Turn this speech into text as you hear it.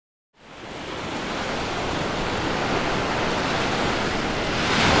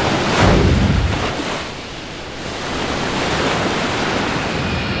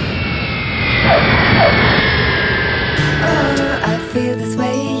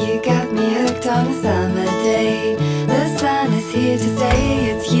on a summer day. The sun is here to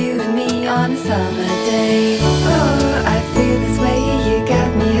stay, it's you and me on a summer day. Oh, I feel this way, you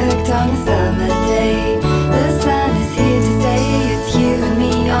got me hooked on a summer day. The sun is here to stay, it's you and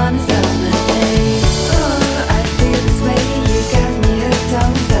me on a summer day. Oh, I feel this way, you got me hooked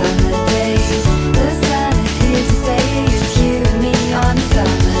on a summer day. The sun is here to stay, it's you and me on a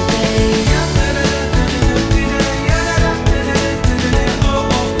summer day.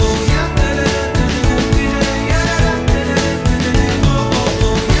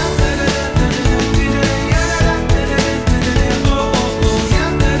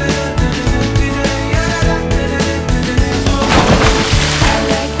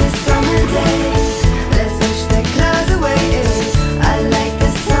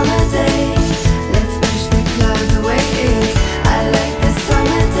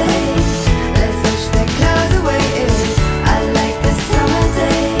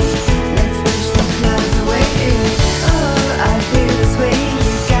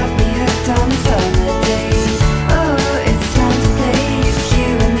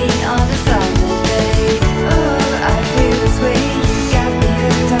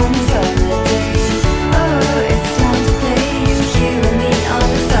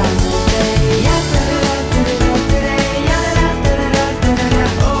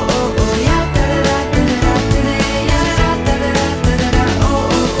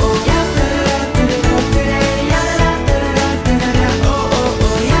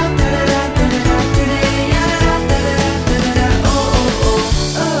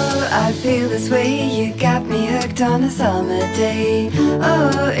 On a summer day,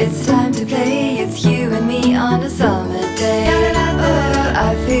 oh, it's time.